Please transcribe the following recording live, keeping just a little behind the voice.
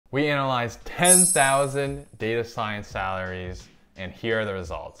We analyzed 10,000 data science salaries, and here are the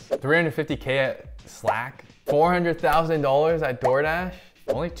results. 350K at Slack, $400,000 at DoorDash,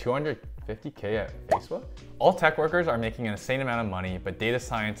 only 250K at Facebook. All tech workers are making an insane amount of money, but data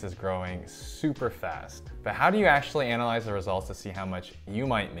science is growing super fast. But how do you actually analyze the results to see how much you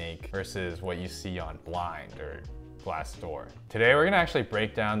might make versus what you see on Blind or Glassdoor? Today, we're gonna actually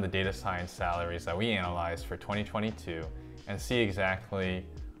break down the data science salaries that we analyzed for 2022 and see exactly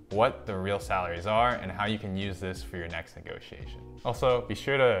what the real salaries are and how you can use this for your next negotiation. Also, be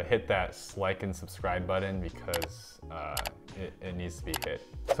sure to hit that like and subscribe button because it needs to be hit.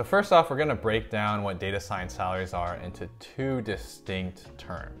 So first off, we're gonna break down what data science salaries are into two distinct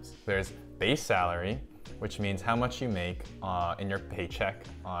terms. There's base salary, which means how much you make in your paycheck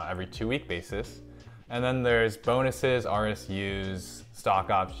every 2-week basis. And then there's bonuses, RSUs,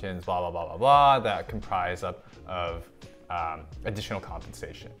 stock options, blah, blah, blah, blah, blah, that comprise of additional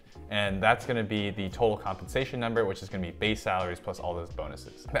compensation. And that's gonna be the total compensation number, which is gonna be base salaries plus all those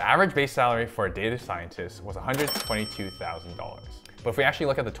bonuses. The average base salary for a data scientist was $122,000. But if we actually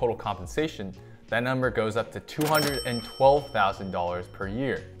look at the total compensation, that number goes up to $212,000 per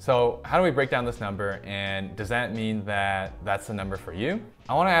year. So how do we break down this number, and does that mean that that's the number for you?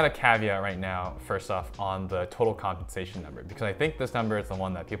 I wanna add a caveat right now, first off, on the total compensation number, because I think this number is the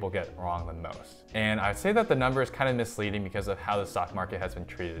one that people get wrong the most. And I'd say that the number is kind of misleading because of how the stock market has been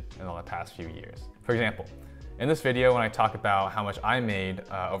treated in the past few years. For example, in this video, when I talk about how much I made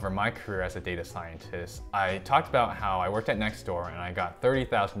over my career as a data scientist, I talked about how I worked at Nextdoor and I got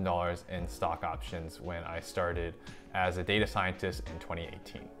 $30,000 in stock options when I started as a data scientist in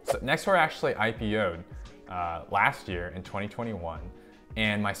 2018. So Nextdoor actually IPO'd last year in 2021,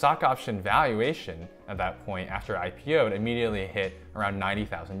 and my stock option valuation at that point after IPO'd immediately hit around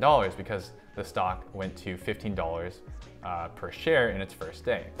 $90,000 because the stock went to $15 per share in its first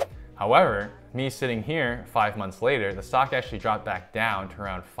day. However, me sitting here 5 months later, the stock actually dropped back down to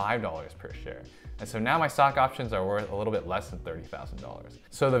around $5 per share. And so now my stock options are worth a little bit less than $30,000.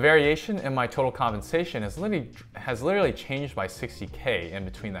 So the variation in my total compensation has literally changed by 60K in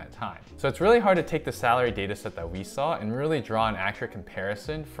between that time. So it's really hard to take the salary data set that we saw and really draw an accurate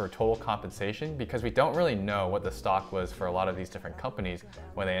comparison for total compensation because we don't really know what the stock was for a lot of these different companies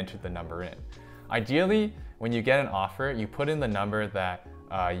when they entered the number in. Ideally, when you get an offer, you put in the number that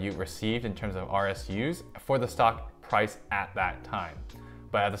you received in terms of RSUs for the stock price at that time.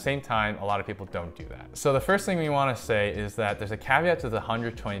 But at the same time, a lot of people don't do that. So the first thing we want to say is that there's a caveat to the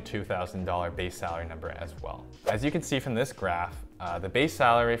 $122,000 base salary number as well. As you can see from this graph, the base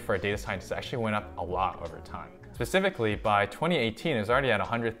salary for a data scientist actually went up a lot over time. Specifically, by 2018, it was already at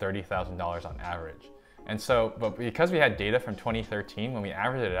 $130,000 on average. And so, but because we had data from 2013, when we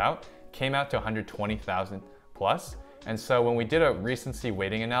averaged it out, it came out to 120,000 plus. And so when we did a recency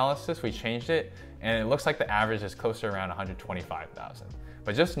weighting analysis, we changed it, and it looks like the average is closer around 125,000.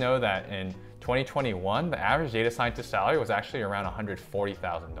 But just know that in 2021, the average data scientist salary was actually around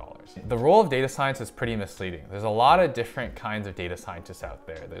 $140,000. The role of data science is pretty misleading. There's a lot of different kinds of data scientists out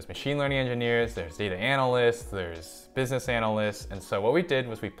there. There's machine learning engineers, there's data analysts, there's business analysts. And so what we did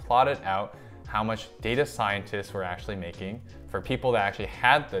was we plotted out how much data scientists were actually making for people that actually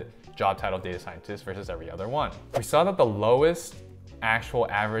had the job title data scientist versus every other one. We saw that the lowest actual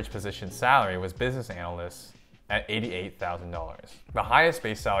average position salary was business analysts at $88,000. The highest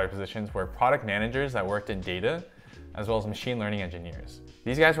base salary positions were product managers that worked in data, as well as machine learning engineers.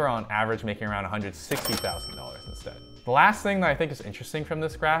 These guys were on average making around $160,000 instead. The last thing that I think is interesting from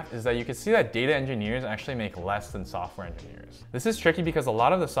this graph is that you can see that data engineers actually make less than software engineers. This is tricky because a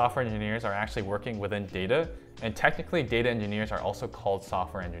lot of the software engineers are actually working within data, and technically data engineers are also called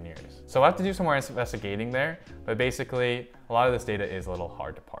software engineers. So I'll have to do some more investigating there, but basically a lot of this data is a little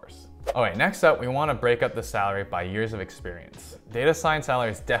hard to parse. All right, next up, we want to break up the salary by years of experience. Data science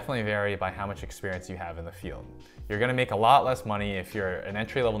salaries definitely vary by how much experience you have in the field. You're going to make a lot less money if you're an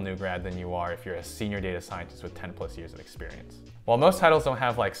entry-level new grad than you are if you're a senior data scientist with 10 plus years of experience. While most titles don't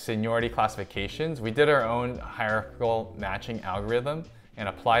have like seniority classifications, we did our own hierarchical matching algorithm and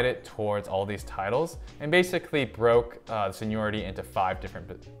applied it towards all these titles and basically broke seniority into 5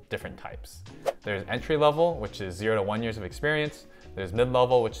 different types. There's entry level, which is 0 to 1 years of experience. There's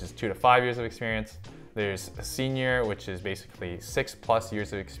mid-level, which is 2 to 5 years of experience. There's a senior, which is basically 6+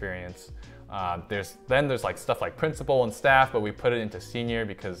 years of experience. There's like stuff like principal and staff, but we put it into senior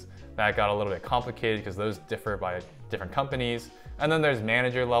because that got a little bit complicated because those differ by different companies. And then there's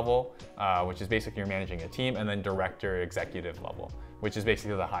manager level, which is basically you're managing a team, and then director executive level, which is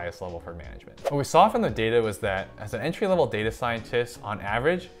basically the highest level for management. What we saw from the data was that as an entry-level data scientist, on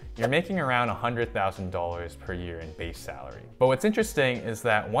average, you're making around $100,000 per year in base salary. But what's interesting is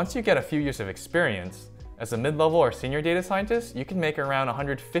that once you get a few years of experience, as a mid-level or senior data scientist, you can make around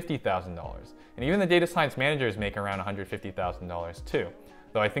 $150,000. And even the data science managers make around $150,000 too.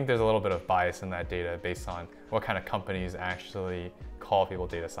 Though I think there's a little bit of bias in that data based on what kind of companies actually call people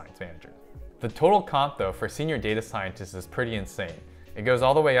data science managers. The total comp though for senior data scientists is pretty insane. It goes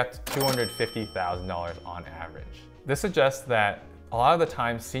all the way up to $250,000 on average. This suggests that a lot of the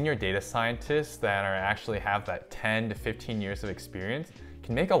time senior data scientists that actually have that 10 to 15 years of experience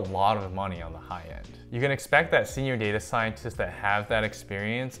can make a lot of money on the high end. You can expect that senior data scientists that have that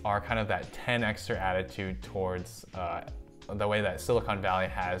experience are kind of that 10xer attitude towards the way that Silicon Valley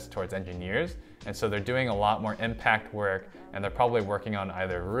has towards engineers. And so they're doing a lot more impact work, and they're probably working on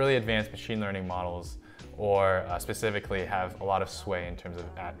either really advanced machine learning models or specifically have a lot of sway in terms of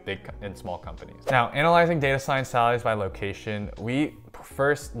at big and small companies. Now, analyzing data science salaries by location, we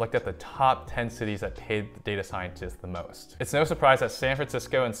first looked at the top 10 cities that paid the data scientists the most. It's no surprise that San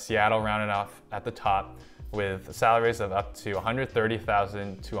Francisco and Seattle rounded off at the top with salaries of up to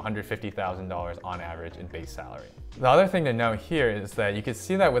 $130,000 to $150,000 on average in base salary. The other thing to note here is that you can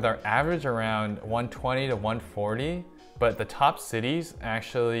see that with our average around 120 to 140, but the top cities,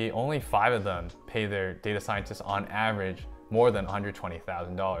 actually only 5 of them pay their data scientists on average more than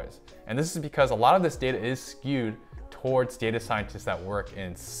 $120,000. And this is because a lot of this data is skewed towards data scientists that work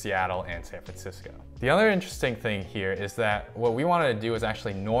in Seattle and San Francisco. The other interesting thing here is that what we wanted to do is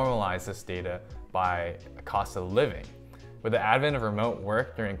actually normalize this data by cost of living. With the advent of remote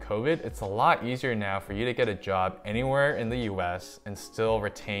work during COVID, it's a lot easier now for you to get a job anywhere in the US and still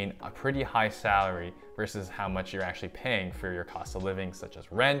retain a pretty high salary versus how much you're actually paying for your cost of living, such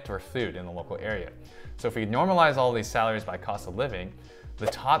as rent or food in the local area. So if we normalize all these salaries by cost of living, the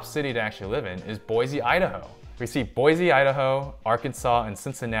top city to actually live in is Boise, Idaho. We see Boise, Idaho, Arkansas, and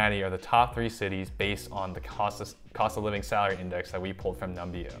Cincinnati are the top 3 cities based on the cost of living salary index that we pulled from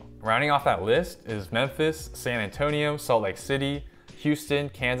Numbeo. Rounding off that list is Memphis, San Antonio, Salt Lake City, Houston,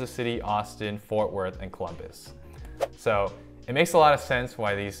 Kansas City, Austin, Fort Worth, and Columbus. So it makes a lot of sense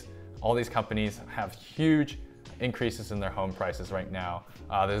why all these companies have huge increases in their home prices right now.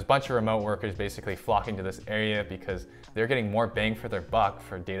 There's a bunch of remote workers basically flocking to this area because they're getting more bang for their buck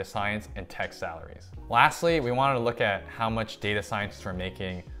for data science and tech salaries. Lastly, we wanted to look at how much data scientists were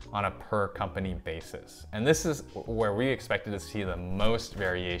making on a per company basis. And this is where we expected to see the most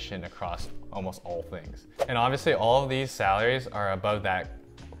variation across almost all things. And obviously all of these salaries are above that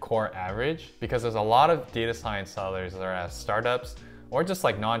core average because there's a lot of data science salaries that are at startups or just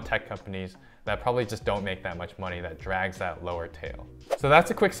like non-tech companies that probably just don't make that much money, that drags that lower tail. So that's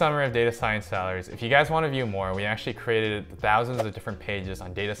a quick summary of data science salaries. If you guys want to view more, we actually created thousands of different pages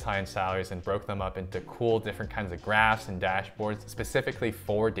on data science salaries and broke them up into cool different kinds of graphs and dashboards specifically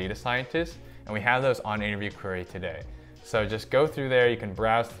for data scientists. And we have those on Interview Query today. So just go through there, you can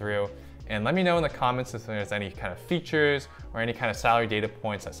browse through, and let me know in the comments if there's any kind of features or any kind of salary data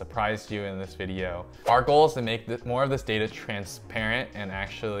points that surprised you in this video. Our goal is to make more of this data transparent and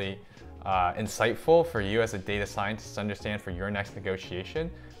actually insightful for you as a data scientist to understand for your next negotiation.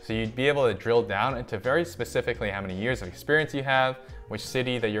 So you'd be able to drill down into very specifically how many years of experience you have, which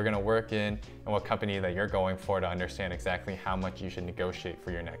city that you're going to work in, and what company that you're going for to understand exactly how much you should negotiate for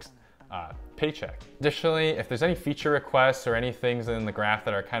your next paycheck. Additionally, if there's any feature requests or any things in the graph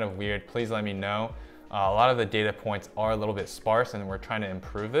that are kind of weird, please let me know. A lot of the data points are a little bit sparse and we're trying to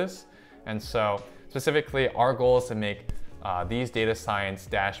improve this. And so specifically, our goal is to make these data science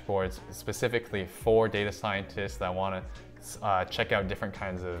dashboards specifically for data scientists that want to check out different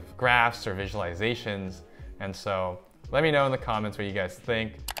kinds of graphs or visualizations. And so let me know in the comments what you guys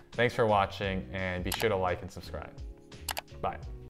think. Thanks for watching and be sure to like and subscribe. Bye.